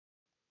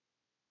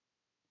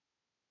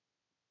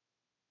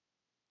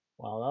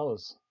Wow, that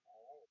was.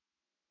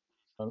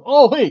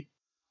 Oh, wait!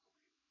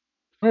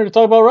 I'm here to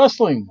talk about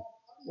wrestling.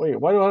 Wait,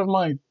 why do I have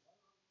my.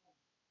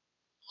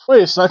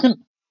 Wait a second.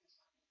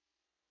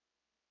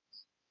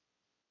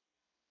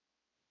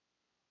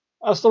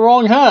 That's the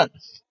wrong hat.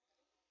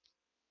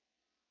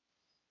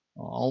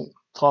 I'll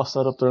toss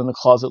that up there in the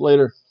closet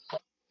later.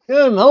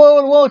 Again, hello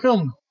and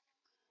welcome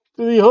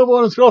to the Hobo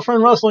and his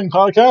Girlfriend Wrestling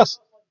Podcast,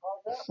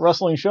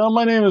 wrestling show.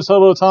 My name is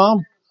Hobo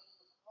Tom.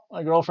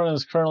 My girlfriend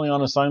is currently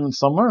on assignment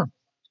somewhere.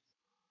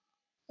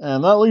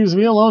 And that leaves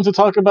me alone to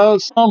talk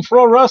about some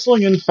pro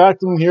wrestling. In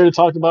fact, I'm here to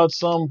talk about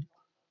some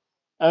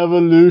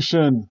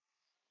evolution.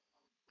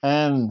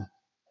 And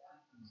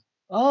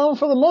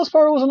for the most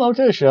part, it was an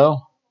okay show.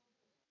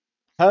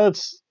 Had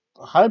its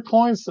high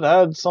points, it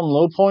had some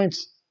low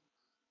points.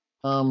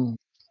 I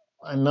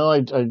know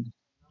I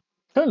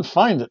couldn't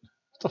find it. I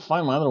have to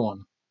find my other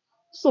one.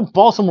 It's the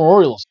Baltimore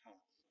Orioles.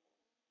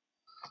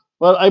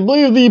 But I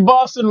believe the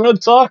Boston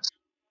Red Sox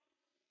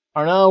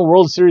are now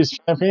World Series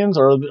champions,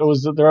 or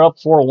they're up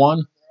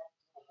 4-1.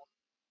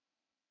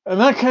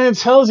 And that kind of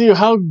tells you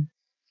how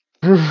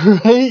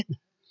great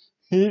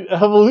the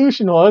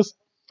evolution was.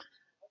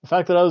 The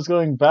fact that I was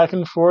going back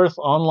and forth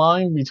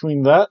online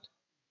between that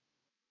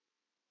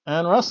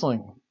and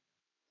wrestling.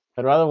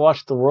 I'd rather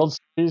watch the World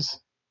Series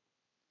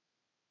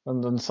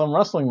than some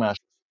wrestling match.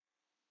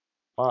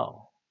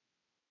 Wow,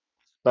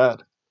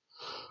 bad.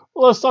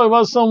 Well, let's talk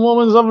about some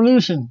women's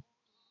evolution.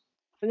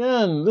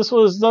 Again, this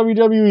was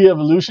WWE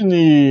Evolution,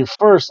 the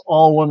first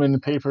all-women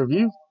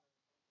pay-per-view.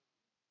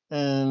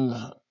 And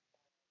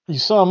you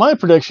saw my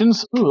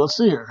predictions. Ooh, let's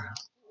see here.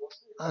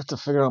 I have to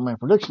figure out my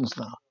predictions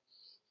now.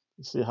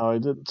 Let's see how I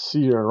did. Let's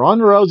see here.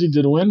 Ronda Rousey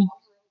did win.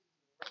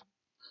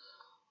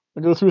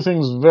 I'll go through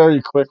things very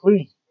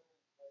quickly.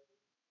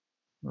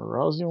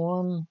 Rousey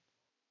won.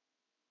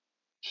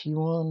 She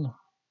won.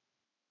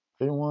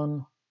 They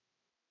won.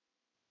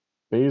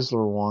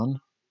 Baszler won.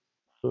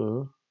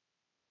 Let's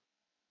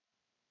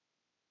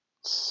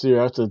see.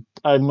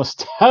 I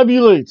must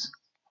tabulate.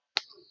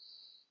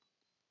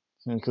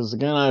 Because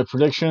again, I have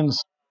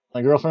predictions.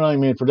 My girlfriend and I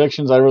made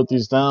predictions. I wrote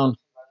these down.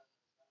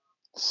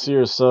 Let's see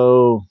here.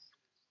 So,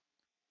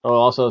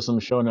 also have some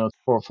show notes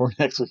for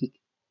next week.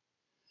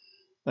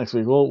 Next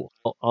week,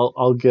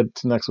 I'll get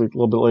to next week a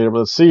little bit later. But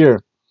let's see here.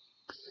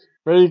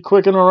 Very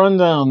quick in a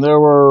rundown. There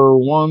were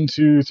 1,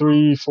 2,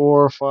 3,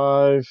 4,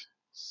 5,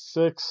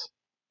 6,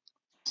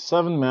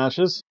 7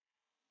 matches.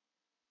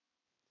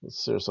 Let's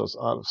see. So it's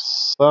out of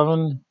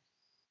 7.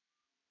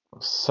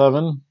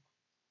 7.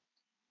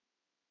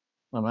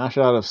 I'm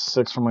actually out of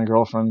 6 for my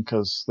girlfriend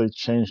because they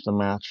changed the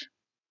match.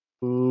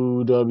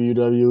 Ooh,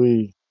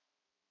 WWE.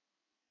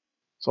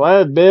 So I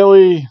had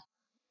Bailey.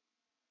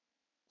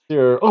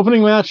 Your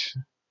opening match.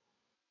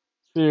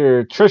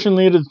 Your Trish and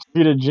Lita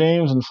defeated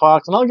James and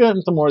Fox, and I'll get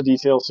into more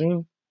detail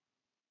soon.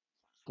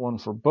 One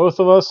for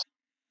both of us.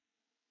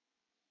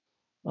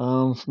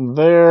 From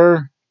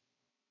there,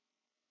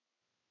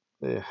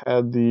 they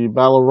had the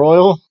Battle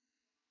Royal.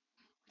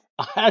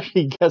 I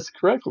actually guessed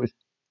correctly.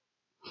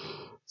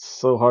 It's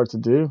so hard to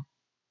do.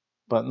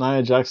 But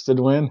Nia Jax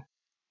did win.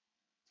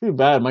 Too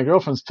bad. My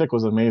girlfriend's pick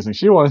was amazing.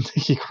 She wanted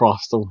Nikki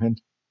Cross to win.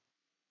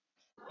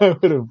 I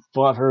would have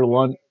bought her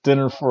lunch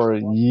dinner for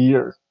a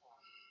year.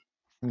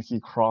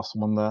 Nikki Cross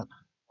won that.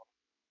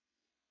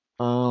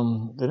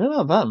 They didn't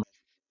have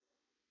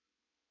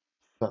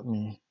that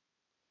me.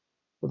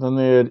 But then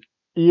they had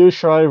Io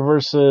Shirai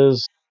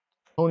versus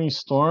Toni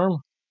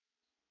Storm.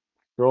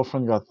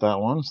 Girlfriend got that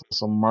one, so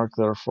there's a mark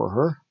there for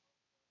her.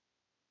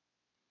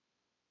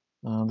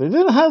 They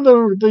didn't have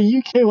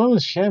the UK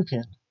Women's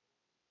Champion.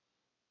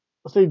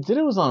 If they did,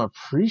 it was on a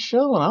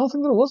pre-show, and I don't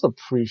think there was a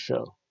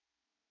pre-show.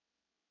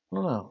 I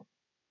don't know.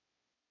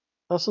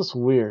 That's just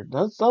weird.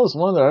 That was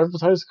one of their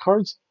advertised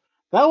cards.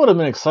 That would have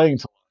been exciting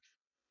to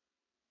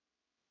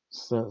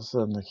watch.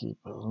 Said Nikki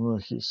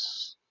Bella.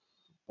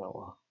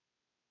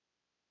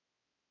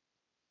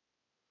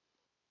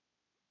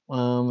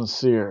 Let's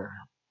see here.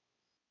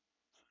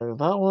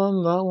 That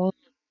one, that one,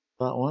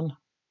 that one.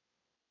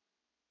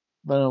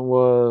 Then it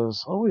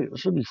was. Oh wait, there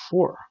should be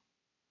 4.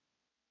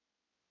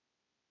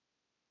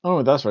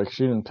 Oh, that's right. 'Cause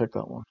she didn't pick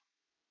that one.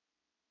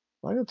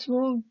 Did I get 2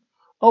 wrong?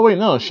 Oh wait,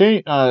 no.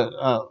 Shane.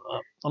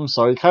 I'm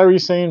sorry.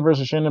 Kairi Sane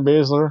versus Shayna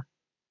Baszler.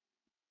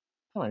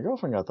 Oh, my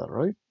girlfriend got that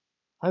right.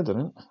 I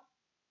didn't.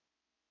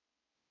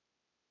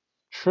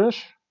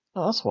 Trish.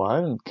 Oh, that's why I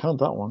didn't count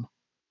that one.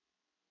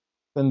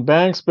 Then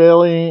Banks,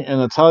 Bailey, and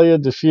Natalya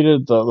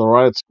defeated the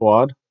Riot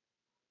Squad.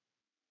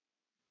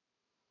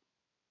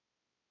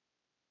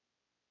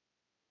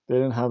 They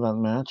didn't have that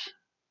match.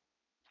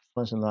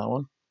 Mention that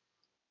one.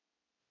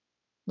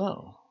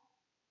 No.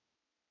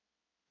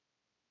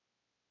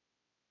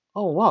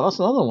 Oh wow, that's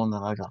another one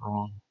that I got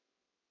wrong.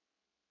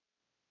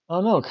 Oh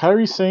no,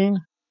 Kairi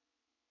Sane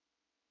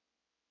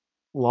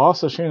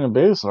lost to Shayna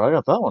Baszler. I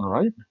got that one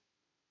right.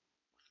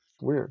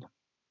 Weird.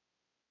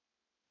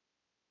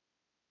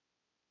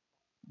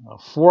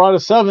 4 out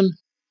of 7.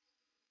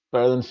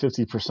 Better than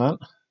 50%.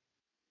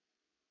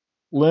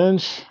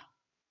 Lynch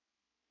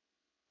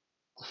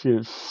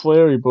defeated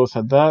Flair. We both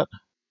had that.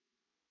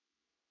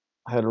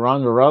 I had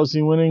Ronda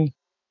Rousey winning.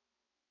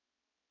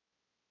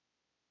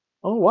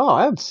 Oh, wow.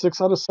 I had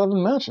 6 out of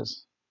 7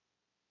 matches.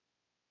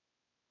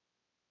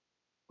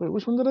 Wait,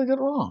 which one did I get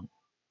wrong?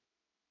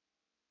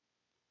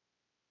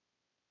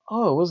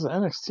 Oh, it was the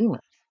NXT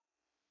match.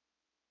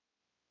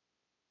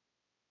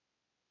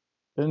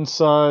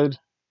 Inside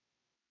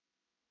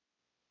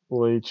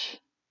H.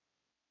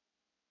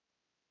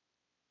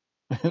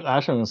 Actually,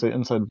 I'm going to say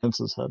inside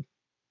Vince's head.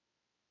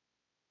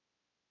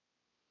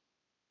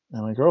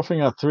 And my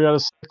girlfriend got 3 out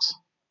of 6.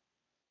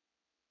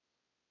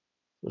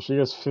 So she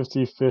gets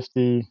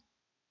 50-50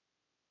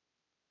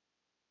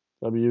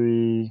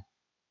 WE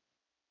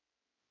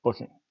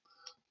booking.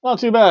 Not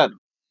too bad.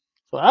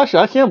 So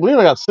actually, I can't believe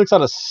I got 6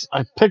 out of.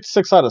 I picked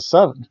 6 out of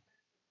 7.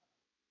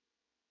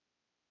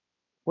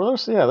 Well,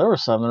 yeah, there were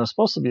 7. There was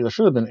supposed to be. There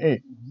should have been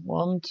 8.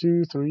 1,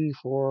 2, 3,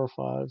 4,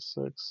 5,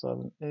 6,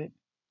 7, 8.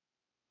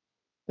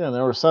 Yeah,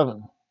 there were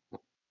 7.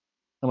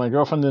 And my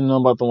girlfriend didn't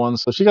know about the one,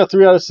 so she got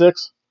 3 out of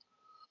 6.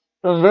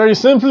 And very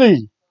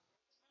simply,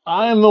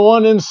 I am the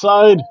one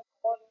inside.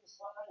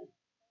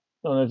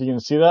 Don't know if you can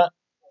see that,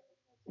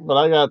 but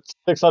I got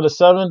 6 out of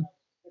 7.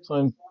 So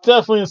I'm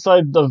definitely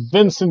inside the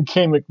Vincent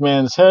K.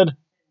 McMahon's head.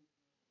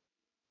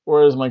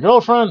 Whereas my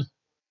girlfriend,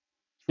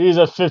 she's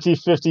a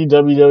 50-50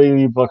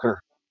 WWE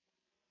booker.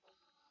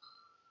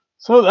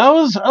 So that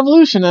was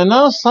Evolution, and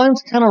now it's time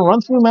to kind of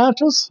run through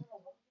matches.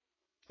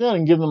 Yeah,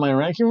 and give them my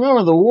ranking.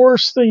 Remember, the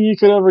worst thing you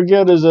could ever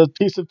get is a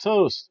piece of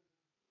toast.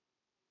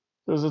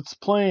 Because it's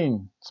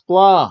plain, it's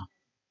blah,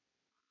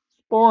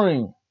 it's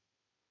boring.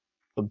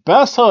 The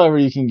best, however,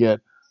 you can get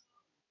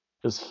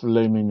is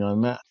filet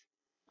mignon match.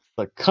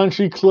 The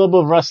country club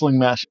of wrestling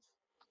match.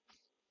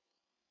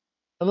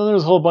 And then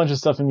there's a whole bunch of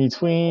stuff in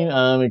between.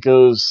 It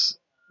goes,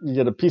 you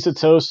get a piece of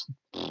toast,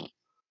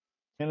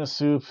 can of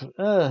soup,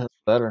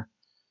 better.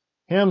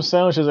 Ham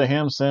sandwich is a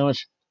ham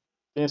sandwich.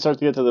 Then you start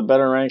to get to the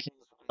better ranking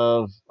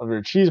of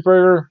your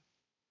cheeseburger.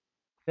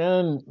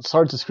 And it's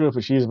hard to screw up a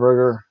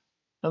cheeseburger.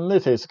 And they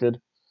taste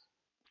good.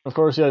 Of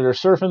course, you have your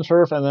surf and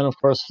turf, and then, of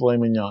course, filet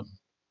mignon.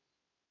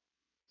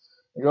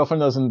 Your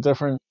girlfriend does it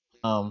different.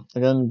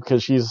 Again,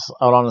 because she's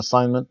out on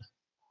assignment,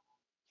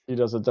 she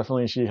does it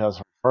differently. She has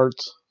her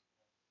hearts.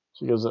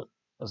 She gives it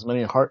as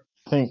many heart.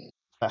 I think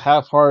a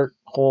half heart,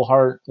 whole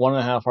heart,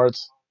 1.5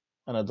 hearts,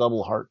 and a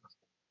double heart.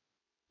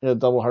 Yeah,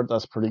 double heart.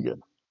 That's pretty good.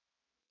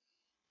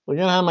 So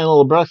again, I have my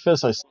little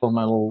breakfast. I still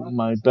have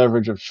my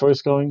beverage of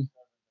choice going.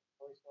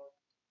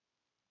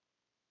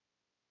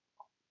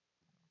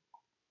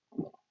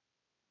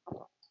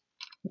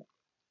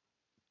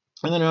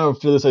 And then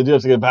after this, I do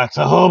have to get back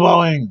to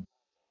hoboing.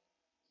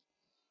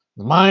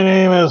 My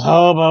name is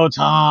Hobo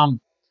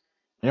Tom.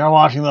 You're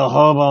watching the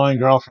Hobo and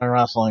Girlfriend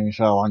Wrestling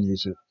Show on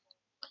YouTube.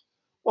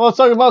 Well, let's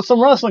talk about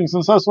some wrestling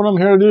since that's what I'm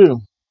here to do.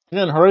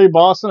 Again, hooray,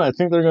 Boston. I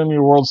think they're going to be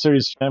World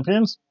Series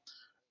champions.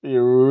 Be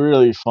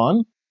really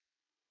fun.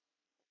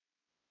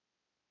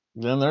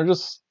 And they're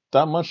just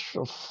that much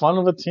fun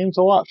of a team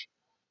to watch.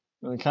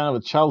 And kind of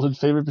a childhood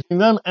favorite between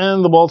them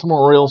and the Baltimore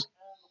Orioles.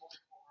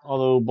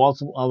 Although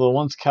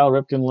once Cal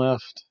Ripken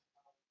left,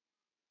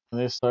 and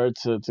they started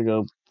to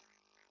go,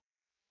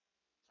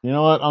 you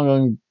know what? I'm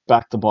going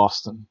back to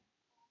Boston.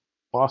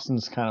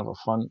 Boston's kind of a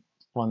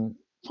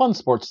fun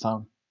sports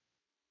town.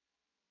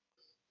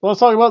 So let's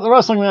talk about the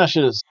wrestling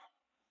matches.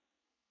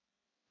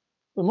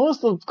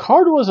 The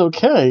card was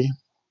okay.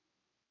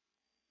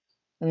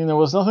 I mean, there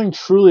was nothing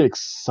truly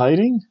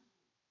exciting.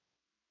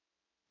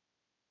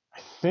 I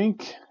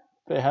think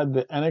they had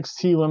the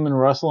NXT women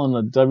wrestle in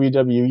the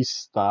WWE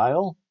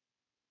style,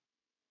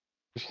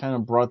 which kind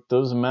of brought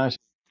those matches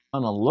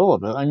on a little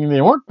bit. I mean, they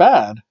weren't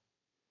bad.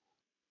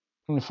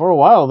 I mean, for a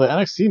while, the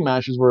NXT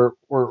matches were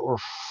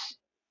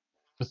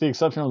with the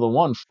exception of the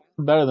one,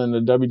 better than the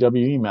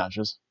WWE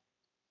matches.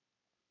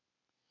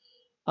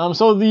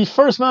 So the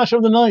first match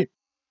of the night,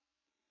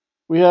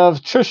 we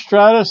have Trish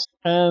Stratus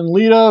and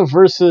Lita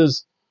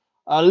versus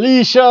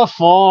Alicia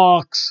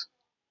Fox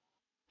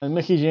and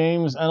Mickie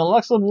James, and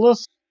Alexa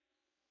Bliss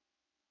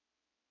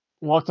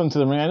walked into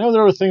the ring. I know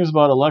there were things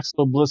about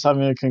Alexa Bliss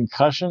having a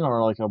concussion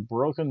or like a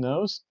broken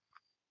nose.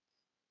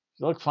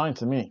 She looked fine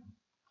to me.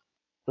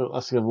 But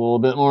let's give a little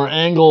bit more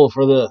angle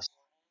for this.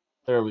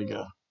 There we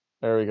go.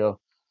 There we go.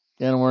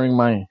 Again, I'm wearing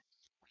my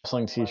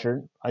wrestling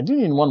t-shirt. I do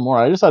need one more.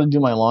 I just had to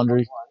do my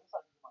laundry.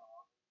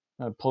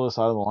 I pull this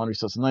out of the laundry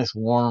so it's a nice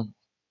warm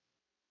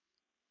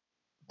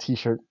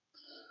t-shirt.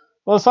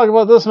 Well, let's talk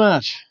about this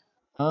match.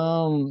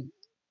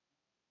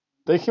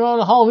 They came out in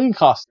a Halloween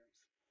costume,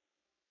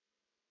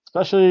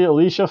 especially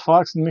Alicia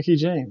Fox and Mickie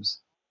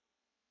James.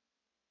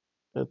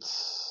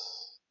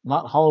 It's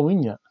not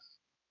Halloween yet,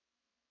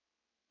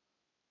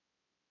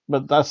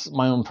 but that's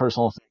my own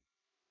personal thing.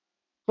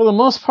 For the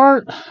most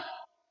part,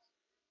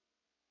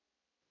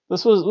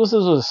 this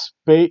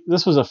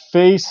was a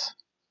face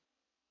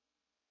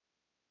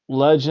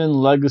legend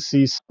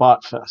legacy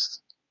spot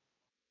fest.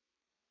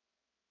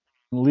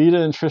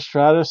 Lita and Trish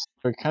Stratus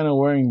are kind of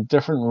wearing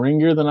different ring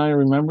gear than I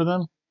remember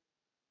them.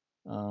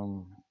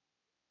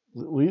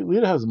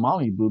 Lita has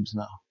mommy boobs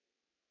now.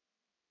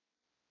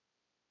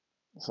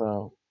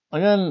 So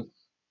again,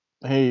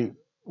 hey,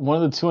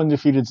 one of the two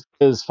undefeated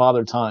is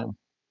Father Time.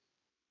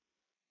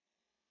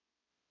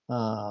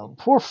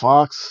 Poor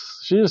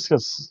Fox. She just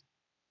gets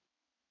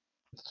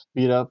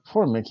beat up.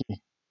 Poor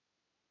Mickey.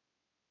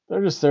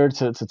 They're just there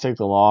to take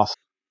the loss.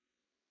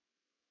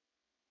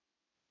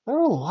 There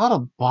were a lot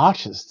of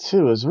botches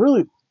too. It's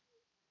really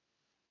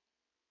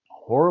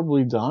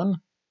horribly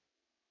done.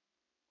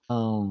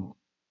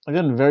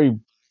 Again, very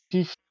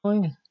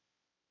feeling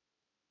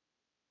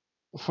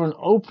for an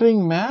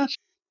opening match.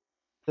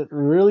 It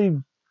really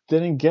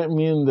didn't get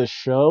me in the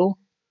show.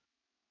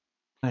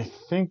 I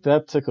think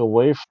that took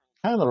away from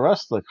kind of the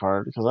rest of the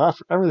card because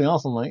after everything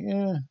else, I'm like,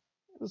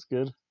 it's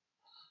good.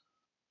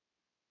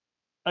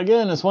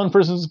 Again, it's one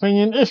person's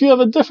opinion. If you have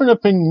a different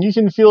opinion, you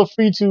can feel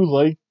free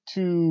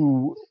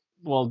to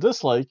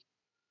dislike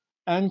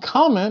and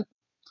comment,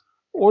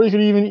 or you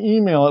could even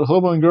email at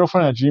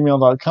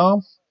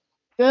hoboandgirlfriend@gmail.com.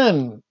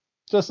 Again,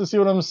 just to see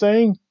what I'm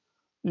saying,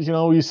 you can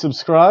always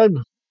subscribe.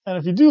 And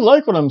if you do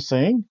like what I'm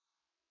saying, you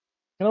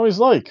can always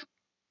like.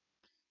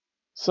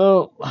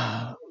 So,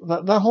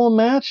 that whole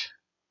match,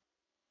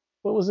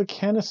 what was a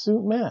can of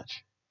soup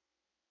match?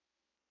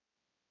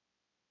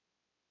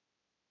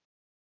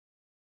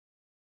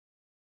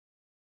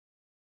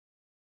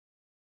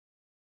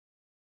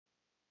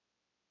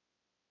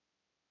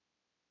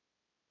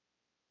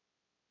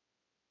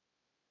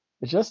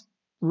 It just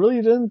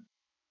really didn't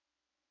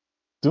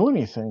do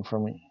anything for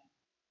me.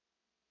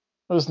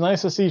 It was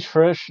nice to see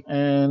Trish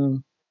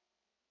and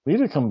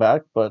Lita come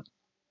back, but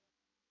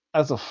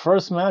as a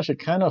first match, it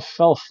kind of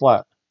fell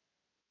flat.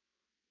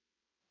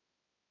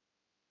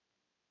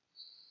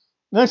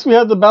 Next, we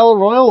had the Battle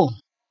Royal,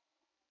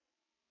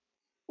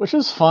 which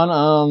is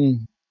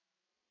fun.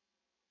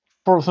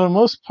 For the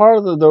most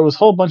part, there was a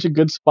whole bunch of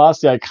good spots.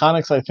 The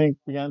Iconics, I think,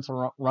 began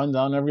to run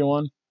down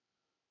everyone.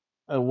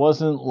 It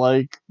wasn't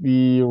like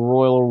the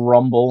Royal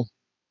Rumble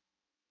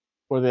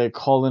where they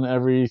called in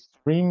every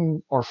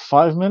 3 or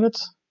 5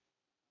 minutes.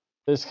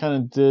 They just kind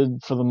of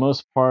did, for the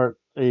most part,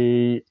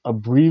 a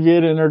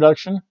abbreviated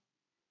introduction,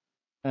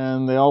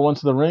 and they all went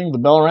to the ring. The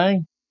bell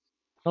rang.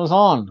 It was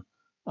on.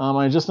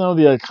 I just know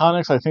the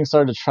Iconics, I think,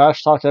 started to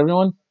trash talk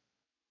everyone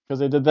because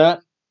they did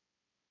that.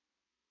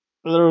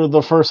 They were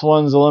the first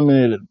ones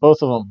eliminated,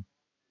 both of them.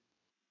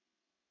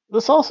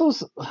 This also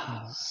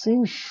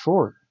seems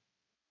short.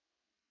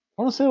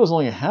 I want to say it was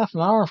only a half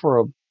an hour for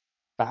a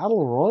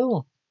battle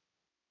royal.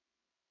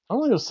 I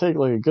don't think it was take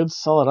like a good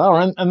solid hour,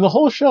 and the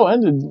whole show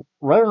ended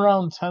right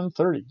around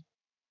 10:30.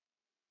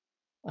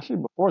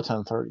 Actually, before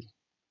 10:30.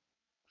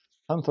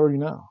 10:30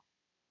 now.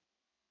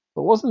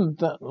 But wasn't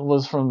that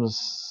was from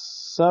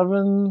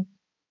 7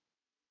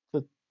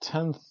 to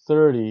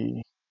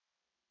 10:30?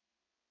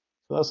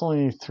 So that's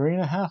only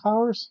 3.5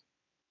 hours.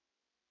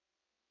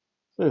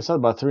 So they said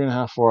about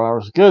 3.5, 4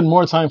 hours. Good,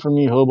 more time for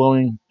me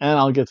hoboing, and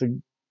I'll get to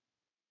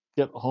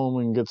get home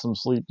and get some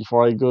sleep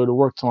before I go to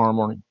work tomorrow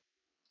morning.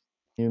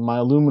 In my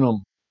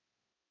aluminum.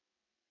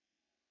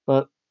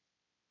 But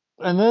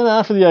and then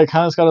after the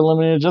Iconics got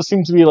eliminated, it just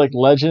seemed to be like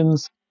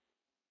Legends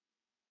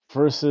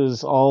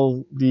versus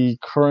all the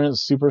current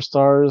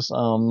superstars.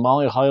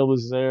 Molly Holly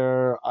was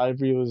there,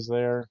 Ivory was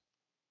there,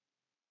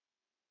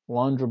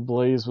 Londra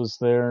Blaze was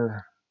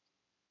there,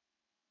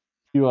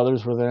 a few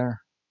others were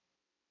there.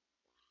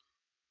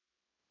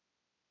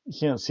 You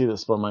can't see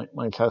this, but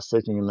my cat's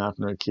taking a nap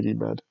in her kitty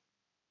bed.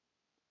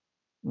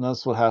 And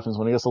that's what happens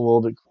when it gets a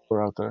little bit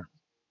cooler out there.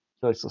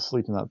 She likes to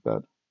sleep in that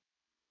bed.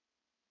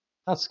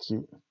 That's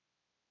cute.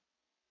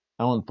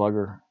 I won't bug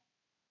her.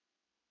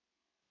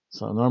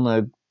 So normally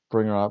I'd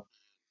bring her up.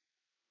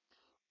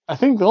 I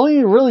think the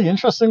only really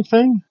interesting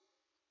thing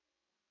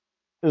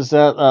is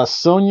that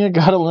Sonya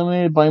got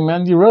eliminated by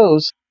Mandy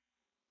Rose.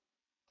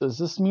 Does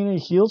this mean a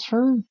heel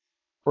turn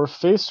or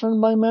face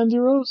turn by Mandy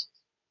Rose?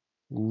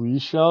 We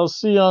shall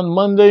see on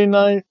Monday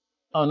night.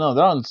 Oh no,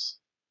 they're on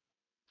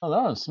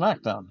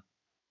SmackDown.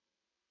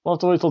 We'll have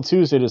to wait till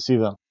Tuesday to see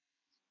them.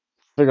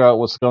 Figure out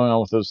what's going on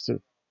with those two.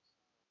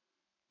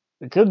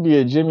 It could be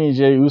a Jimmy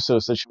J Uso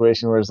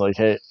situation where it's like,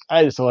 hey,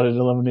 I just wanted to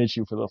eliminate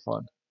you for the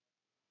fun.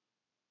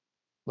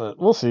 But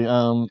we'll see.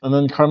 And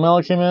then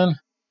Carmella came in.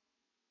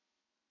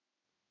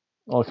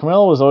 Well,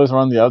 Carmella was always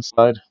around the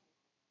outside.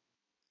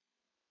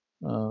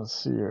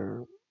 Let's see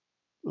here.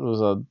 It was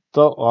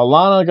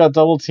Alana got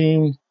double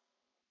teamed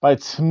by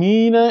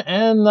Tamina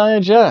and Nia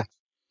Jax.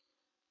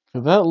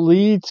 Could that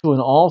lead to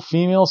an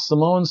all-female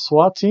Samoan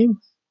SWAT team?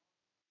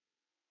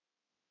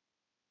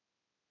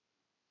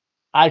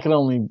 I can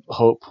only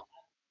hope.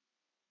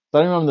 I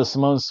remember the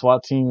Samoan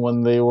SWAT team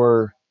when they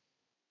were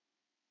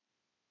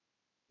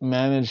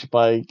managed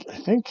by, I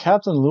think,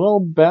 Captain Lou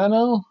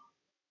Albano.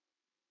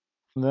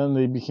 And then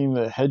they became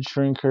the Head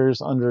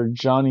Shrinkers under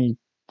Johnny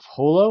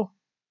Polo,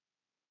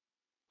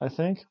 I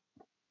think.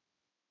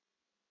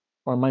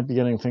 Or I might be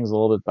getting things a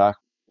little bit back,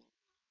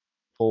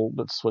 a little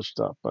bit switched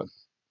up. But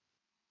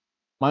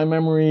my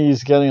memory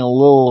is getting a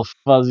little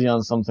fuzzy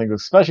on some things,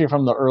 especially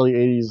from the early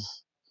 80s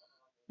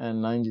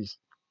and 90s.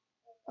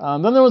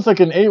 Then there was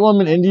like an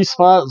 8-woman indie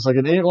spot. It's like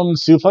an 8-woman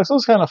suplex. It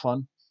was kind of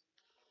fun.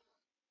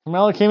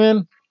 Carmella came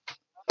in.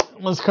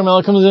 Once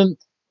Carmella comes in,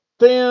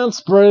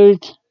 dance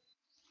break.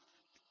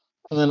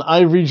 And then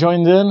I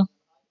rejoined in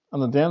on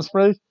the dance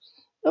break.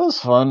 It was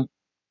fun.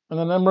 And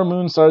then Ember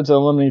Moon started to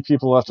eliminate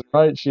people left and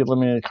right. She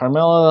eliminated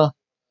Carmella,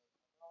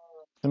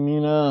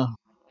 Tamina.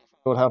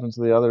 What happened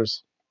to the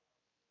others?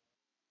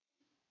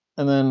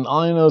 And then all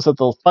I know is that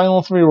the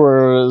final three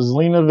were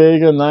Zelina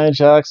Vega, Nia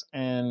Jax,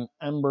 and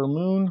Ember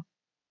Moon.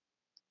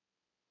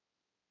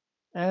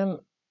 And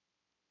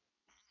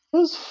it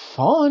was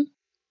fun.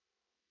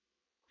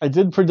 I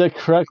did predict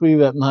correctly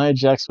that Nia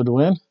Jax would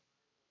win.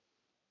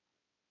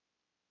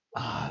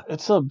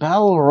 It's a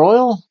battle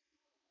royal.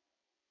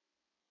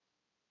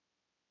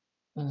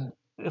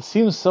 It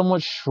seems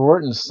somewhat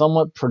short and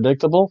somewhat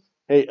predictable.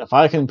 Hey, if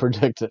I can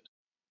predict it,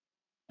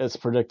 it's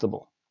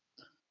predictable.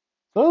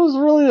 So it was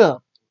really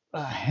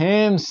a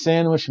ham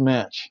sandwich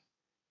match.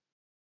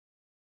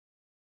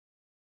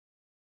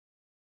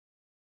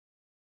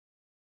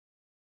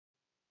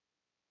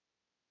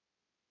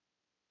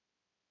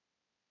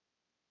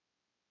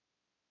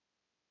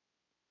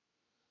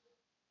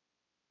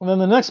 And then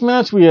the next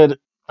match we had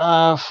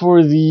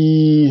for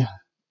the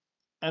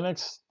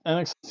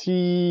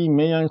NXT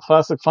Mae Young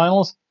Classic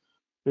Finals,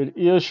 we had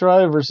Io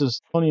Shirai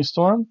versus Toni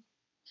Storm.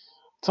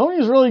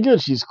 Toni is really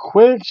good. She's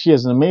quick. She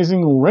has an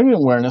amazing ring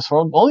awareness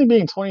for only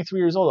being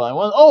 23 years old. I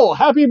went, oh,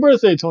 happy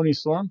birthday, Toni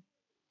Storm.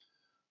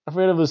 I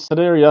forget if it was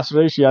today or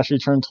yesterday. She actually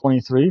turned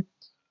 23.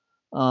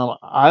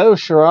 Io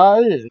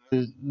Shirai,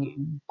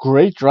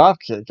 great drop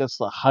kick. Gets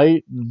the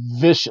height,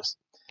 vicious.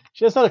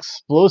 She has that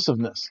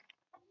explosiveness.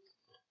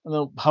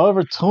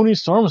 However, Toni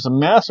Storm is a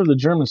master of the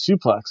German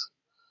suplex.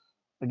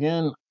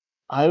 Again,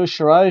 Io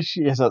Shirai,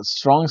 she has that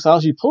strong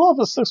style. She pulled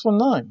off a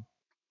 619.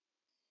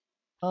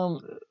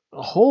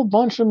 A whole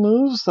bunch of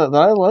moves that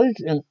I like,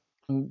 and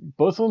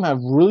both of them have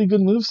really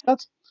good move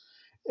sets.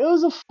 It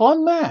was a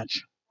fun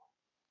match.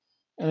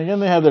 And again,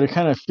 they had their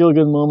kind of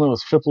feel-good moment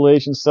with Triple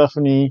H and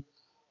Stephanie.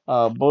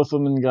 Both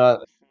of them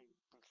got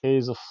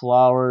bouquets of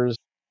flowers.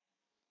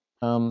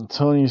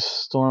 Toni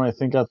Storm, I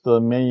think, got the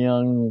Mae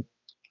Young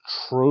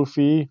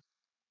trophy.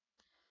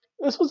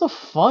 This was a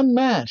fun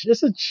match.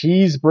 It's a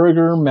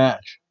cheeseburger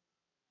match.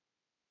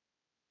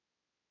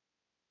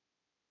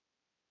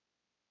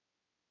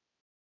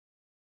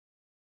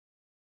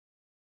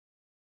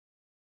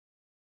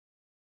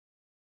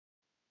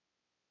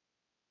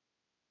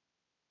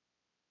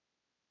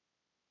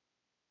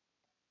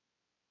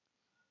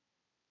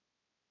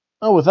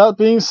 Oh, with that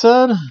being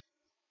said,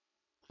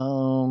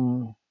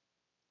 um,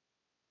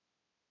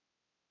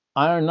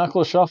 Iron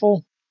Knuckle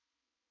Shuffle.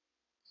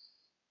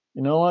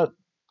 You know what?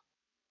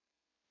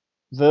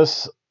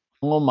 This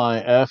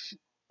OMFG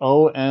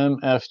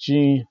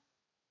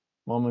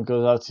moment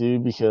goes out to you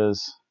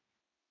because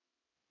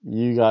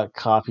you got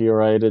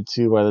copyrighted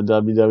too by the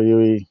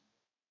WWE.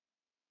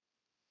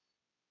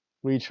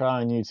 We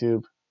try on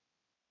YouTube.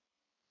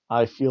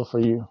 I feel for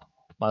you,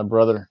 my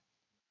brother,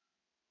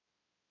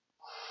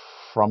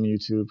 from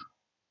YouTube,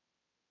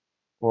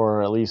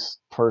 or at least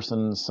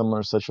person in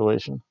similar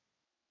situation.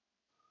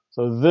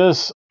 So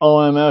this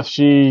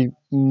OMFG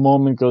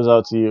moment goes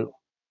out to you.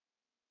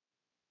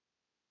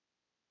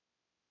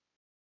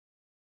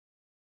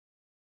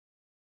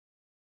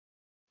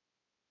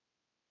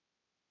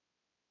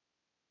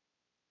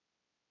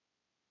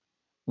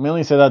 I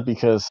mainly say that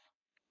because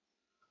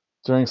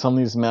during some of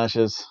these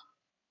matches,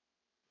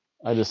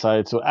 I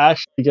decided to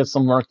actually get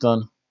some work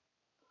done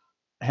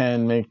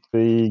and make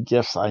the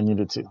gifts I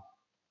needed to.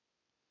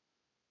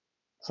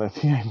 So I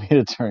think I made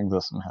it during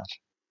this match.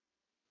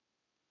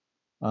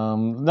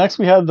 Next,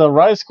 we had the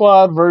Riot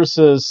Squad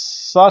versus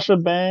Sasha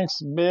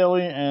Banks,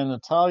 Bayley, and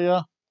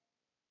Natalya.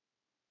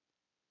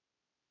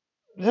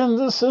 And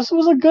this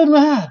was a good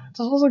match.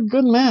 This was a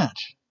good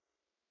match.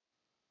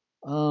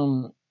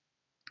 I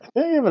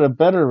think I gave it a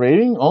better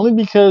rating only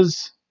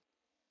because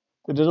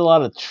they did a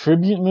lot of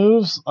tribute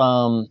moves.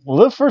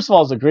 Liv, first of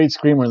all, is a great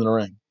screamer in the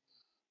ring,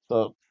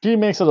 so she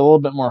makes it a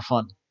little bit more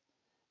fun.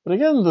 But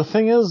again, the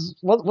thing is,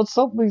 what's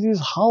up with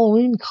these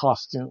Halloween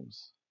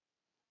costumes?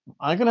 Am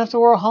I gonna have to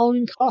wear a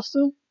Halloween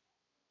costume?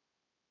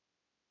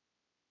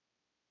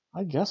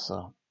 I guess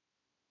so.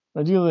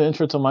 When I do the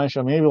intro to my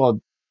show, maybe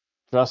I'll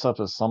dress up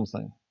as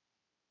something.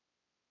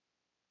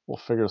 We'll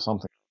figure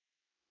something.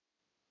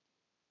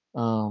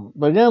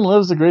 But again,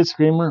 Liv's a great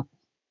screamer.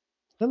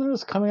 Then they're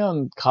just coming out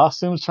in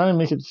costumes, trying to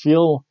make it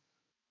feel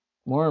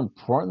more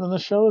important than the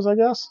shows, I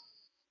guess.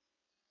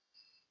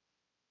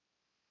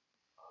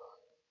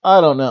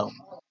 I don't know.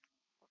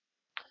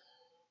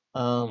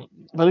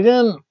 But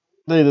again,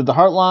 they did the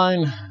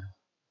Heartline.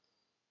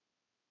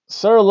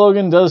 Sarah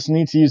Logan does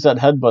need to use that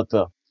headbutt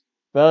though.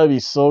 That would be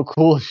so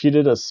cool if she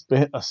did a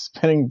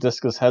spinning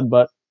discus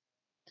headbutt.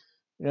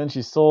 Again,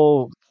 she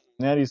stole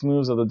Natty's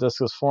moves of the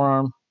discus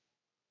forearm.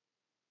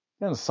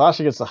 Again,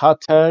 Sasha gets a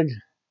hot tag.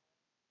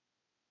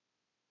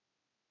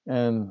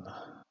 And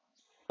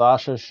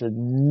Sasha should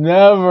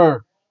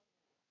never,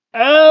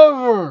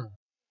 ever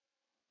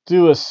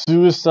do a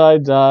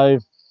suicide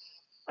dive.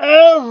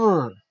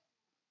 Ever!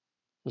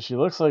 But she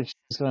looks like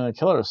she's going to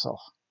kill herself.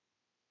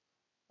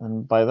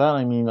 And by that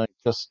I mean like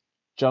just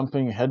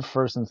jumping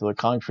headfirst into the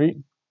concrete.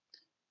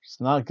 It's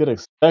not good,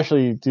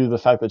 especially due to the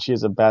fact that she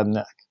has a bad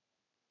neck.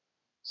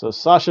 So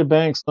Sasha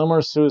Banks, no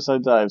more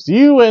suicide dives.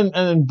 You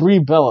and Brie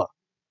Bella.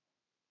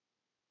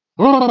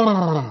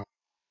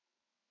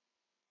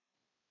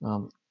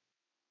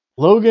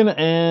 Logan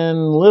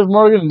and Liv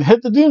Morgan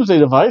hit the Doomsday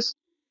Device.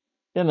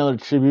 Yet another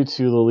tribute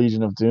to the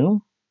Legion of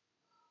Doom.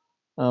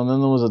 Then there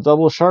was a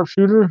double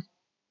sharpshooter.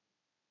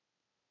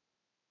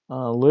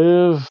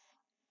 Liv's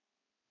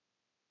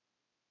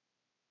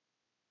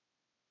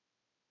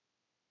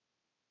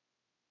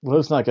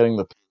not getting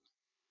the pin.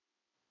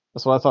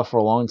 That's what I thought for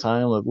a long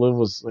time. Like Liv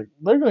was like,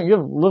 they're gonna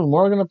give Liv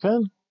Morgan a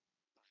pin.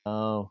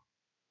 Oh,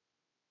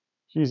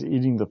 she's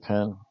eating the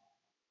pin.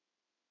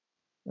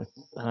 And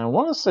I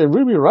want to say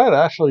Ruby Riott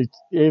actually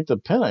ate the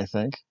pin. I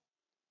think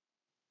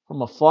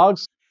from a frog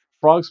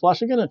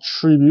splash again, a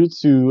tribute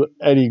to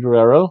Eddie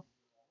Guerrero.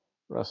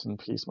 Rest in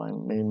peace, my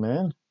main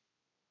man.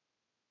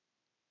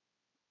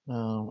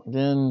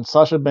 Again,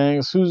 Sasha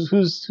Banks,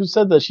 who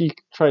said that she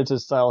tried to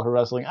style her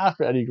wrestling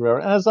after Eddie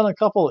Guerrero, and has done a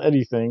couple of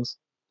Eddie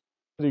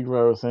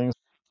Guerrero things.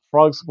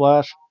 Frog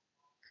Splash,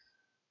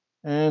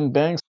 and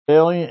Banks,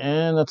 Bailey,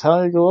 and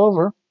Natalya go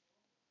over.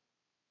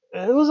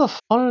 It was a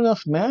fun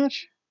enough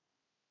match.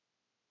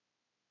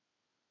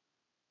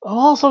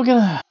 I've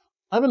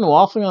been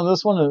waffling on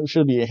this one. It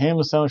should be a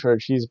ham sandwich or a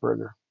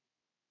cheeseburger.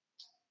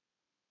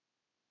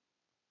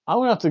 I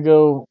would have to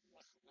go.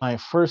 My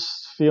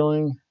first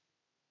feeling,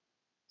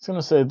 it's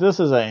gonna say this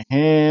is a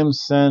ham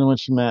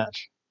sandwich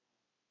match.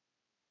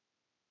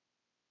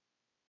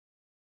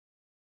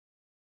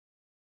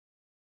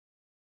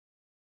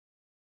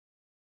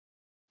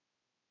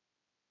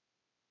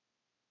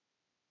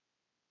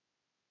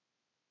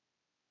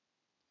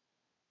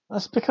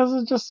 That's because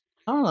it just,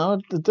 I don't know,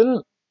 it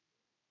didn't.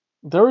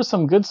 There were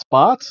some good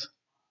spots.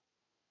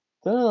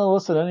 Didn't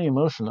elicit any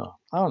emotion though.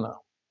 I don't know.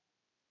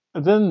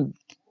 It didn't.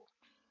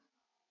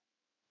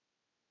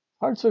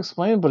 Hard to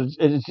explain, but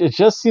it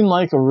just seemed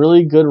like a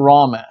really good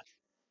Raw match.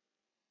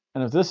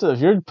 And if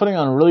you're putting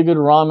on a really good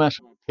Raw match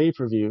on pay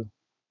per view,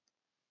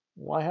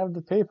 why have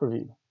the pay per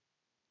view?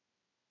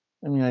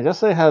 I mean, I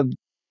guess they had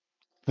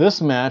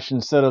this match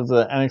instead of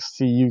the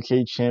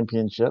NXT UK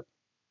Championship.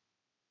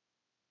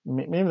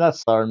 Maybe that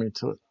soured me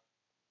to it.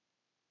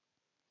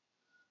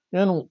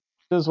 And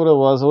here's what it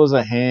was. It was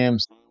a ham.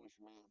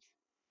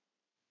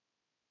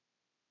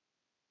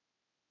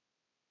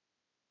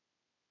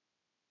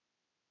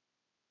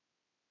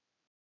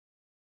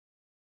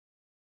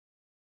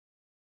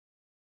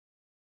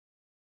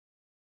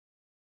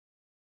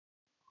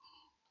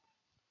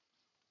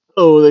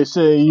 Oh, they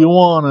say you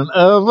want an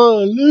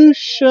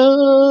evolution.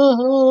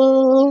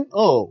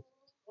 Oh,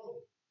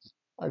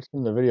 I've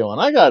seen the video, and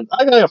I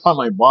gotta find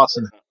my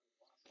Boston.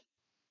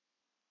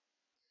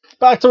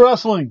 Back to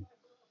wrestling.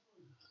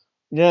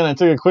 Again, I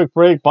took a quick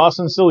break.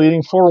 Boston still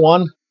leading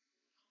 4-1.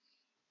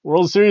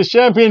 World Series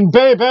champion,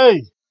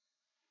 baby.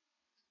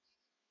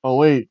 Oh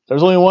wait,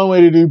 there's only one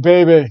way to do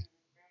baby.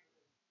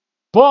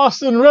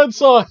 Boston Red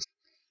Sox,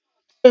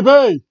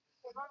 baby.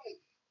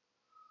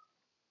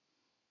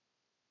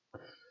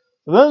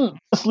 Then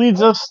this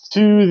leads us to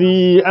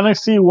the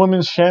NXT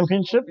Women's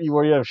Championship,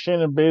 where you have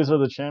Shayna Baszler,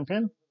 the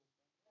champion,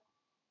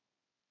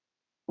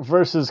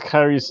 versus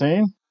Kairi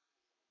Sane.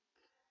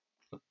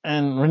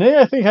 And Renee,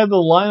 I think, had the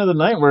line of the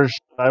night where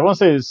I want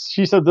to say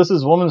she said, "This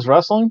is women's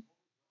wrestling."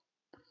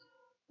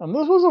 And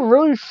this was a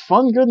really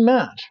fun, good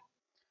match.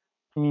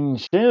 I mean,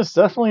 Shayna's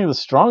definitely the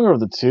stronger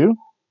of the two.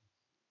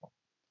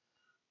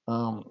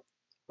 Um,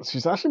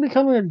 she's actually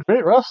becoming a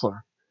great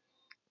wrestler.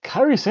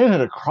 Kairi Sane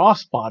had a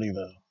crossbody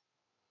though,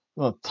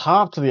 from the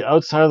top to the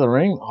outside of the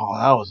ring. Oh,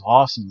 that was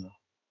awesome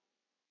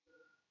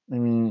though. I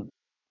mean,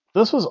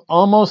 this was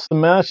almost the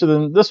match of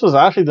the. This was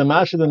actually the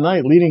match of the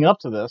night leading up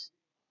to this.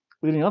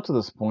 Leading up to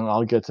this point,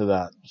 I'll get to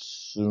that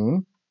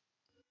soon.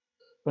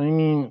 But I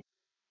mean,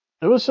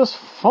 it was just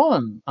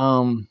fun.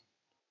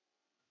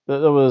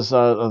 There was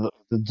the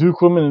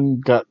Duke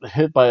woman got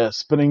hit by a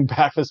spinning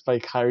backfist by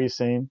Kairi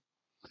Sane.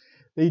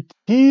 They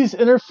teased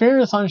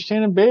interference on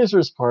Shayna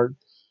Baszler's part,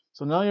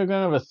 so now you're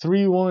gonna have a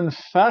 3-woman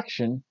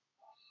faction,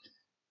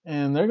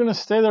 and they're gonna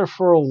stay there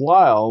for a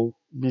while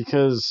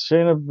because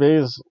Shayna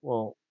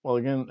Baszler, well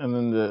again, and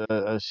then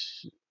the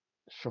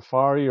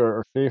Shafari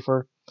or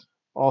Schaefer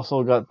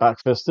also got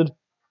backfisted.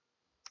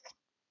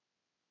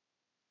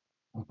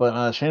 But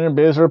Shayna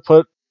Baszler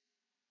put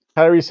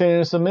Kairi Sane in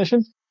a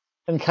submission,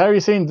 and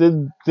Kairi Sane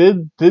did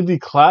the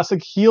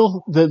classic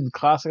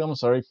I'm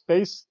sorry,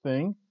 face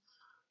thing,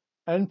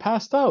 and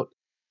passed out.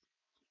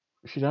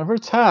 She never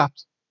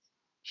tapped.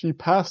 She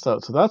passed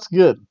out, so that's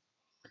good.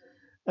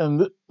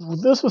 And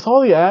this with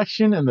all the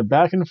action and the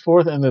back and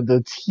forth and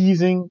the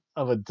teasing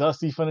of a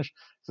dusty finish.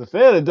 So if they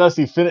had a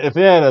dusty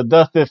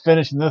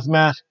finish in this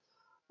match,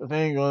 it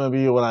ain't gonna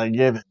be what I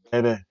give it,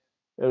 baby.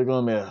 It's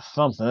gonna be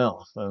something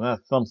else, and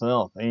that something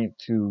else ain't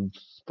too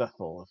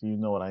special, if you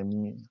know what I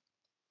mean.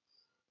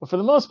 But for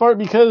the most part,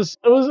 because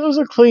it was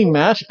a clean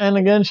match, and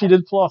again, she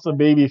did pull off the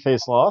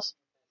babyface loss.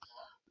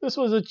 This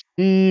was a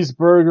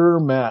cheeseburger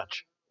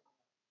match.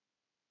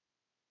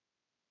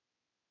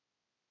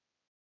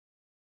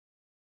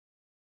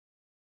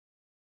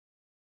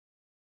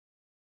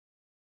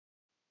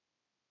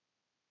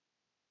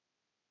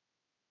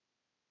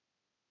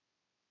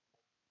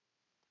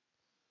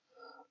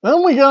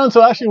 Then we got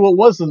into actually what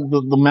was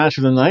the match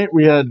of the night.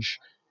 We had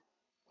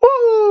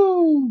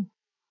woo,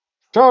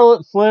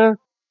 Charlotte Flair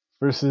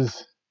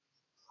versus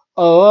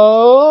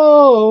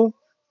oh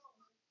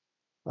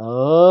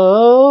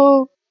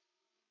oh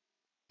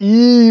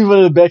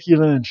even Becky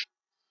Lynch.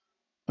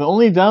 The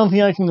only down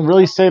thing I can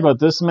really say about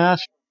this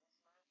match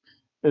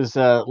is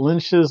that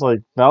Lynch's like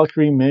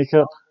Valkyrie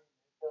makeup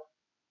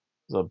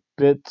is a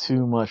bit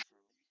too much.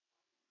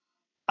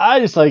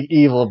 I just like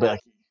evil Becky.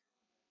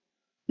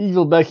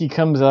 Evil Becky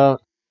comes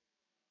out,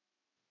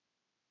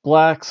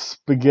 black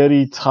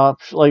spaghetti top,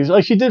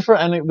 like she did for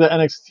the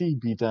NXT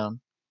beatdown.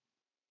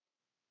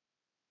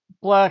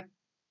 Black,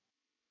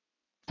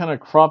 kind of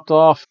cropped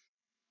off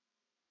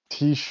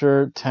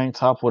t-shirt, tank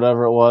top,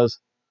 whatever it was.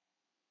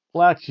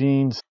 Black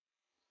jeans,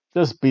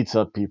 just beats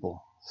up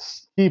people.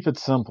 Keep it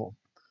simple,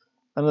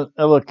 and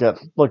it look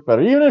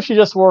better. Even if she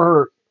just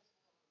wore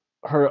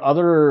her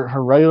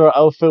regular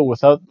outfit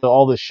without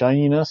all the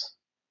shininess,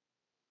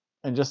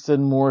 and just did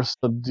more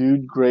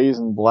subdued grays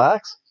and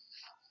blacks,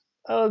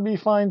 that would be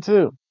fine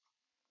too.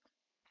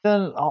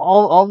 Then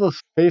all the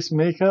face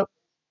makeup,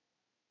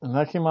 and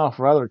that came off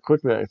rather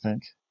quickly, I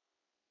think.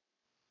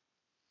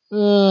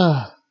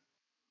 Ugh.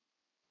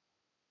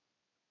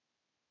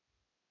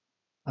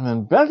 And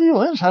then Becky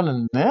Lynch had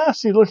a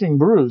nasty looking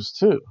bruise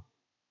too.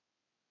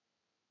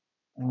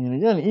 I mean,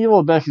 again,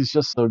 evil Becky's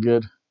just so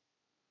good.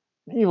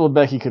 Evil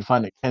Becky could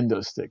find a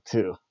kendo stick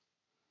too.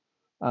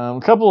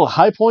 A couple of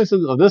high points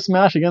of this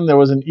match. Again, there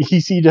was an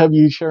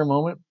ECW chair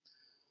moment,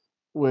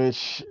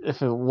 which,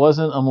 if it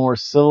wasn't a more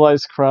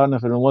civilized crowd and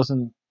if it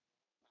wasn't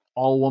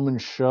all woman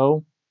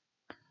show,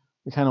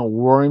 it kind of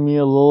worried me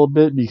a little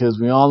bit because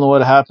we all know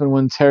what happened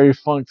when Terry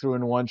Funk threw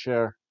in one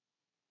chair.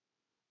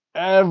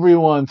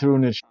 Everyone threw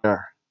in a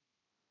chair.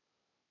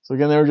 So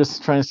again, they were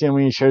just trying to see how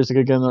many chairs they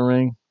could get in the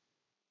ring.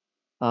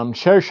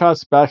 Chair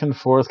shots back and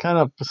forth, kind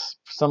of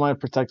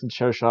semi-protected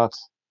chair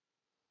shots.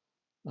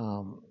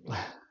 Um,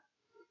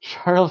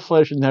 Charlotte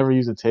Flair should never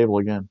use a table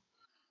again.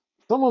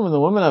 The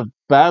women have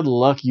bad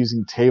luck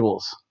using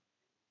tables.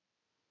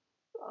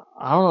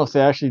 I don't know if they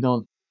actually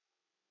don't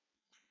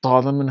saw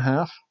them in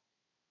half,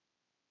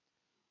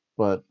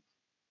 but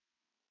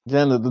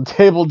again, the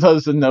table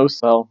does the no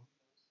sell.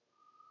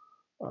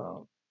 Uh,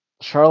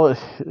 Charlotte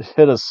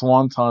hit a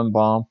swanton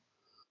bomb,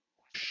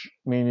 which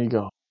made me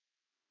go,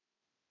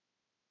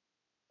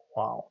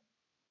 wow.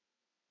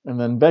 And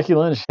then Becky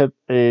Lynch hit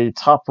a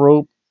top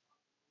rope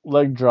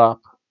leg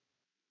drop.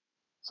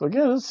 So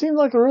again, it seemed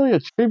like a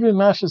tribute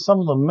match to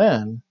some of the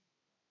men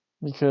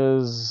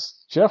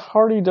because Jeff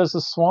Hardy does the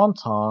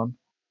swanton,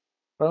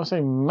 but I would say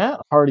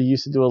Matt Hardy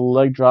used to do a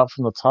leg drop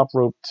from the top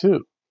rope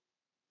too,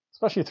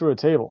 especially through a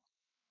table.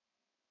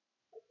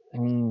 I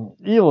mean,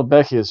 Evil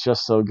Becky is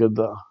just so good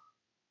though.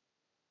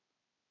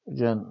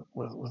 Again,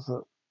 with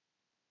a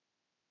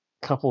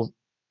couple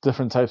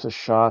different types of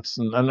shots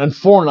and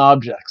foreign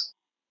objects.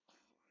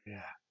 Yeah.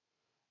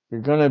 If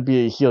you're gonna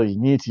be a heel, you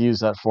need to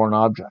use that foreign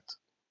object.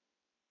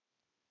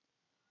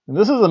 And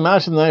this is a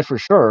match of the night for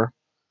sure.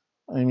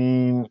 I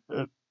mean,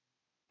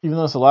 even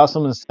though it's the last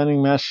woman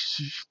standing match,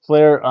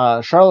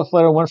 Charlotte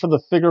Flair went for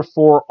the figure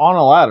four on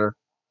a ladder.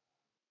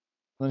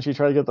 And then she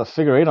tried to get the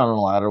figure eight on a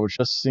ladder, which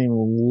just seemed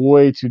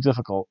way too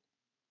difficult.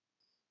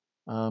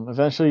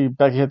 Eventually,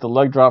 Becky hit the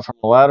leg drop from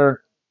the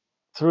ladder,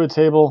 through a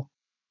table.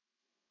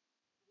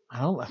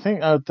 I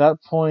think at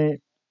that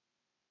point,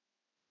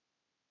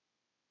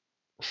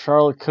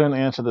 Charlotte couldn't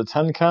answer the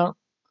 10 count.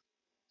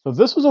 So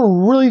this was a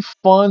really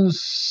fun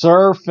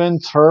surf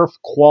and turf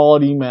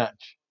quality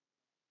match.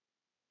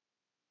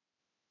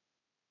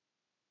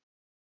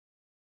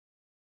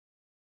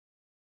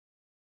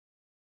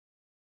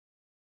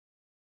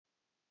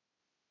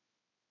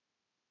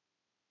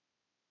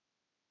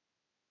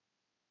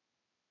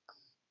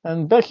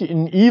 And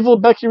evil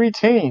Becky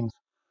retains.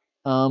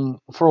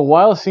 For a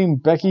while, it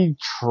seemed Becky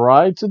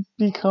tried to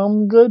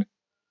become good,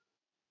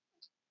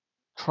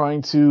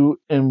 trying to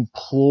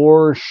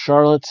implore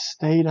Charlotte,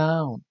 stay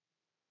down,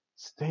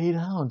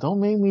 don't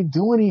make me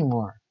do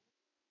anymore.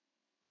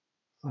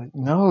 Like,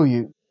 no,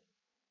 you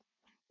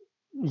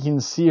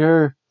can see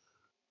her,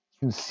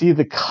 you can see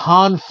the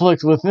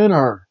conflict within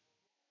her.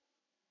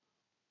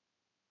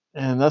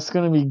 And that's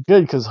going to be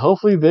good because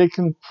hopefully they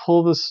can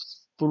pull this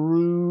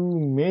through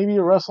maybe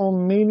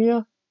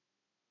WrestleMania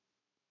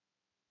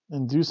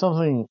and do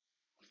something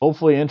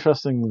hopefully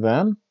interesting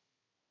then.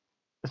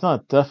 If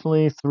not,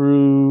 definitely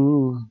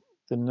through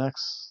the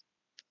next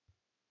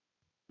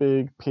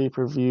big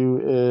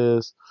pay-per-view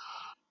is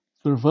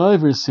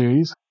Survivor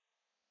Series.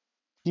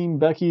 Team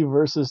Becky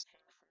versus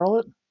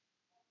Charlotte.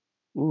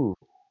 Ooh,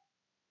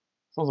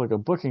 sounds like a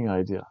booking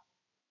idea.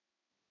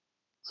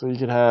 So you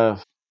could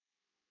have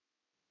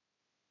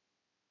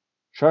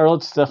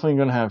Charlotte's definitely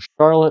going to have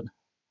Charlotte,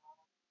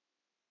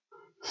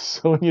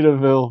 Sonya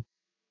Deville.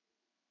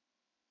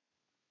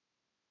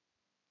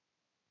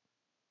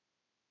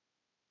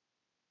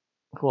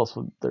 Who else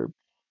would there?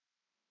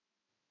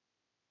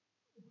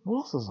 Who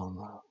else is on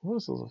that? Who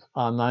else is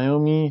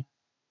Naomi,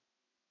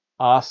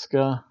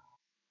 Asuka,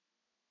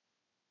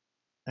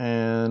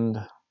 and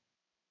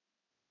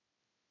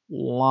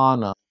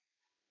Lana.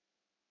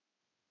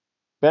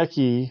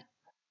 Becky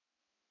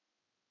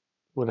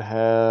would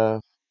have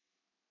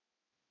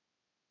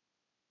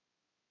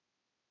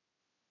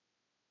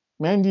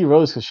Mandy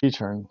Rose because she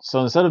turned.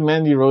 So instead of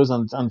Mandy Rose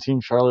on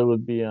Team Charlotte,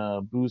 would be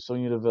Boo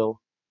Sonya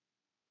Deville.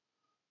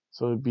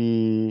 So it'd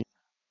be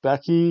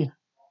Becky,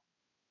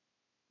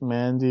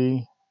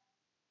 Mandy,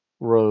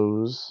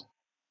 Rose.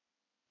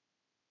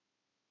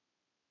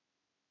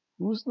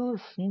 Who's another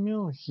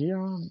female here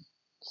on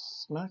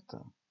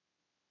SmackDown?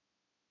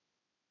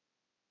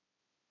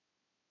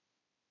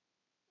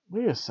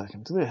 Wait a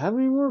second. Do they have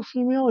any more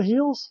female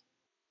heels?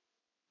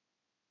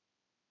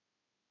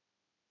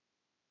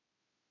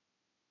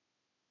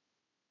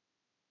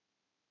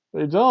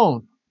 They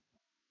don't.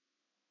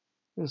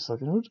 Wait a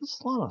second. Who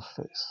just Lana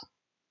face?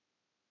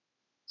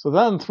 So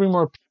that and three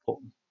more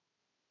people.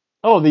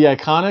 Oh, the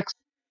Iconics.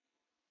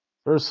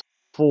 There's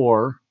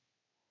four.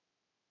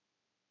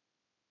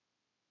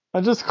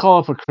 I just call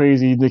up a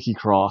crazy Nikki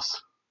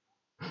Cross.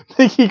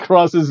 Nikki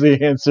Cross is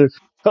the answer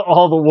to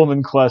all the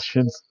woman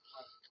questions.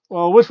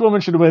 Well, which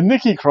woman should win?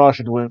 Nikki Cross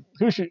should win.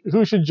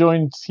 Who should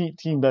join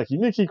Team Becky?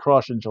 Nikki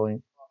Cross should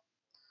join.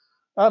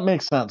 That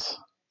makes sense.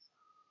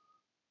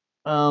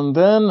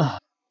 Then,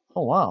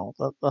 oh wow,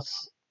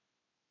 that's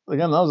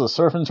again that was a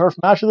surf and turf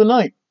match of the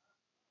night.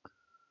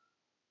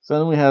 So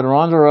then we had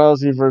Ronda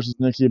Rousey versus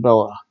Nikki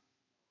Bella.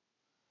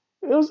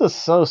 It was a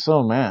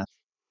so-so match.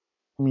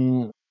 I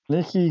mean,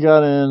 Nikki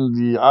got in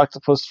the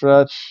octopus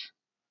stretch,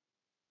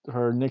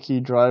 her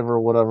Nikki driver,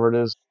 whatever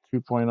it is,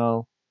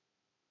 2.0.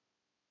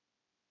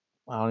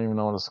 I don't even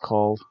know what it's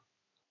called.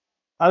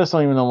 I just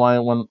don't even know why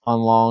it went on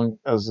long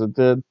as it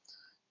did.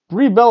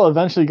 Brie Bella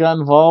eventually got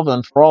involved,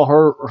 and for all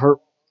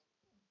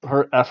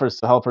her efforts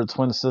to help her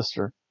twin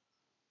sister,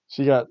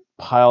 she got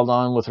piled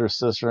on with her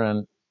sister,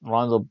 and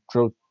Ronda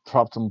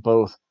dropped them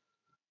both.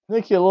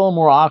 Nikki a little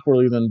more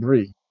awkwardly than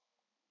Brie.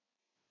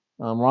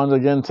 Ronda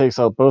again takes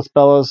out both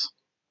Bellas,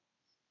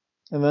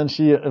 and then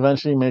she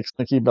eventually makes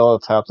Nikki Bella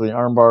tap to the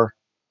armbar.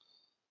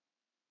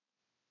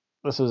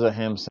 This was a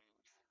ham sandwich.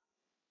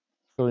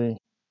 Really,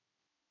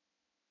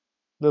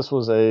 this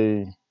was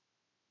a.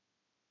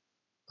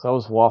 I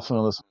was waffling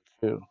on this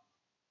one too.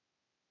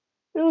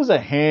 It was a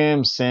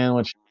ham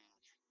sandwich.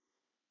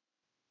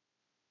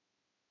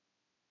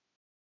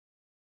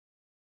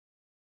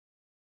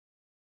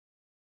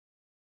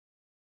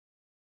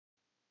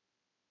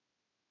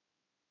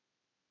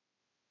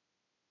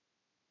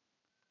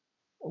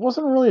 It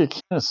wasn't really a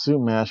can of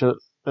soup match. It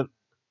had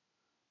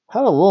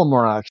a little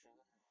more action.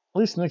 At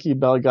least Nikki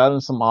Bella got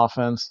in some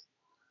offense.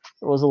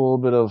 There was a little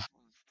bit of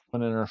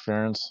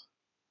interference.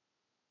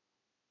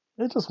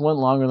 It just went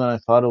longer than I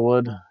thought it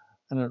would,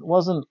 and it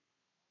wasn't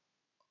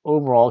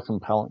overall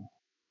compelling.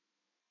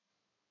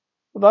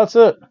 But that's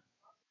it.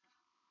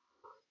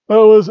 That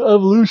was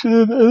Evolution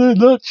in a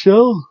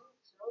nutshell.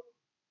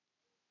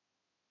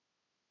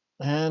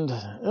 And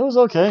it was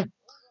okay.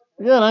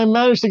 Again, I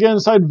managed to get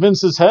inside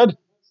Vince's head,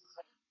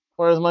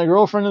 whereas my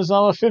girlfriend is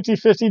now a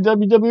 50-50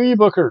 WWE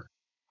booker.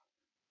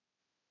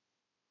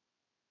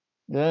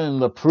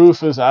 And the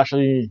proof is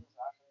actually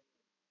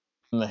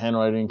in the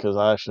handwriting because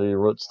I actually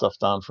wrote stuff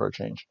down for a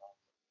change.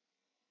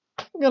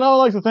 Again, I would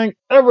like to thank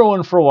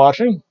everyone for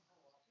watching.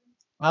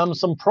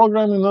 Some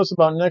programming notes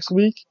about next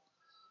week.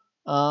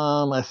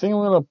 I think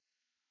I'm gonna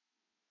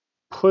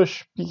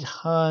push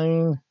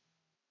behind.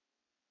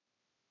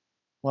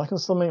 Well, I can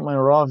still make my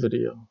Raw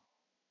video.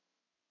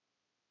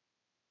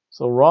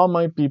 So Raw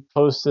might be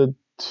posted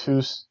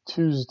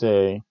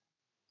Tuesday.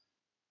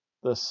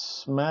 The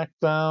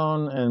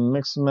SmackDown and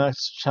Mixed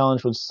Match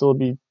Challenge would still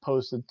be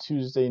posted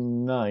Tuesday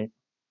night.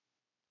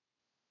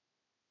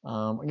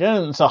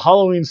 Again, it's a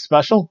Halloween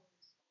special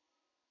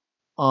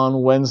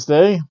on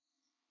Wednesday.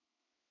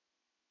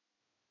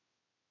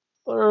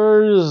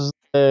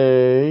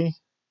 Thursday,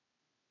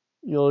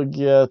 you'll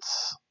get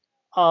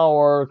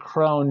our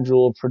Crown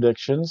Jewel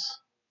predictions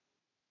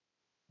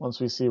once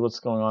we see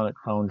what's going on at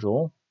Crown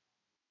Jewel.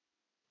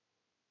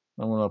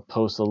 I'm going to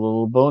post a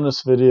little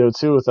bonus video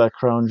too with that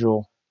Crown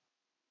Jewel.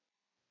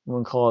 I'm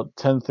going to call it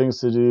 10 Things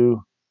to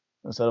Do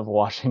instead of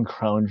watching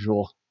Crown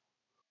Jewel.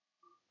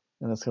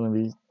 And it's going to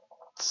be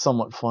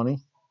somewhat funny.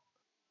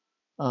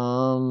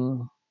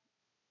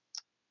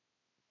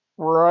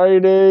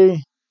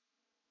 Friday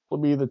will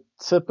be the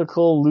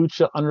typical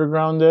Lucha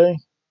Underground day.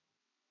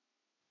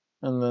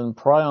 And then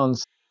probably on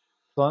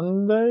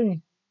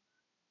Sunday,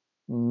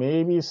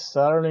 maybe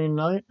Saturday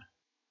night,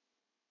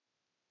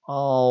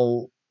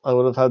 I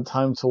would have had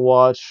time to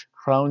watch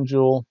Crown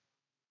Jewel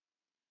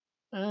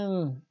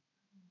and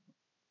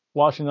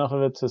watch enough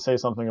of it to say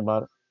something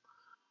about it.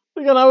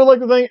 Again, I would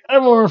like to thank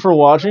everyone for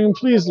watching.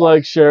 Please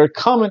like, share,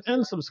 comment,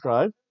 and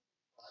subscribe.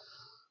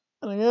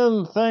 And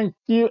again, thank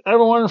you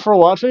everyone for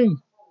watching.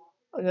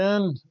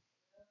 Again,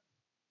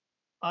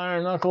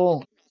 Iron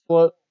Knuckle,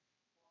 what?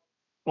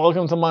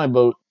 Welcome to my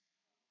boat.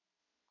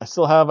 I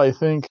still have, I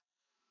think,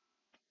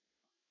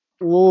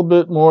 a little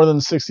bit more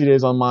than 60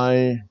 days on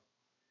my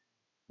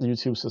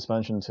YouTube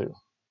suspension too.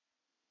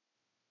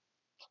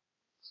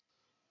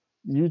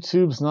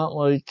 YouTube's not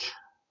like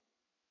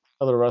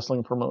other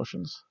wrestling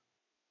promotions,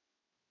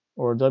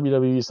 or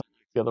WWE, some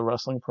of the other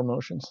wrestling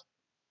promotions.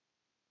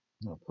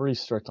 No, pretty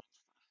strict.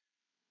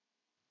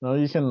 No,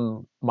 you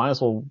can might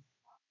as well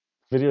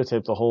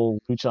videotape the whole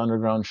Lucha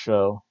Underground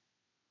show.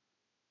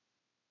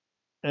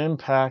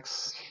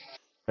 Impact's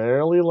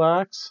fairly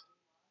lax.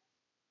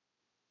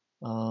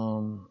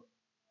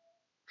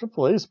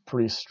 Triple A is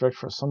pretty strict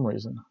for some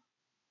reason.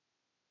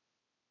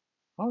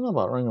 I don't know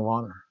about Ring of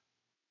Honor.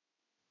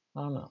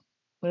 I don't know.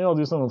 Maybe I'll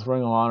do something with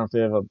Ring of Honor if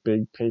they have a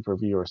big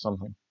pay-per-view or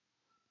something.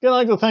 Again, I'd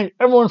like to thank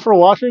everyone for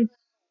watching.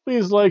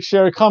 Please like,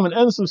 share, comment,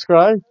 and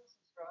subscribe.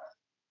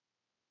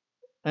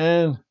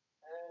 And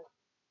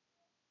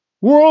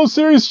World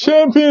Series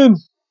champion,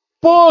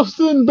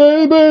 Boston,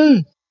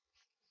 baby!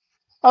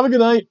 Have a good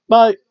night.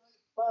 Bye.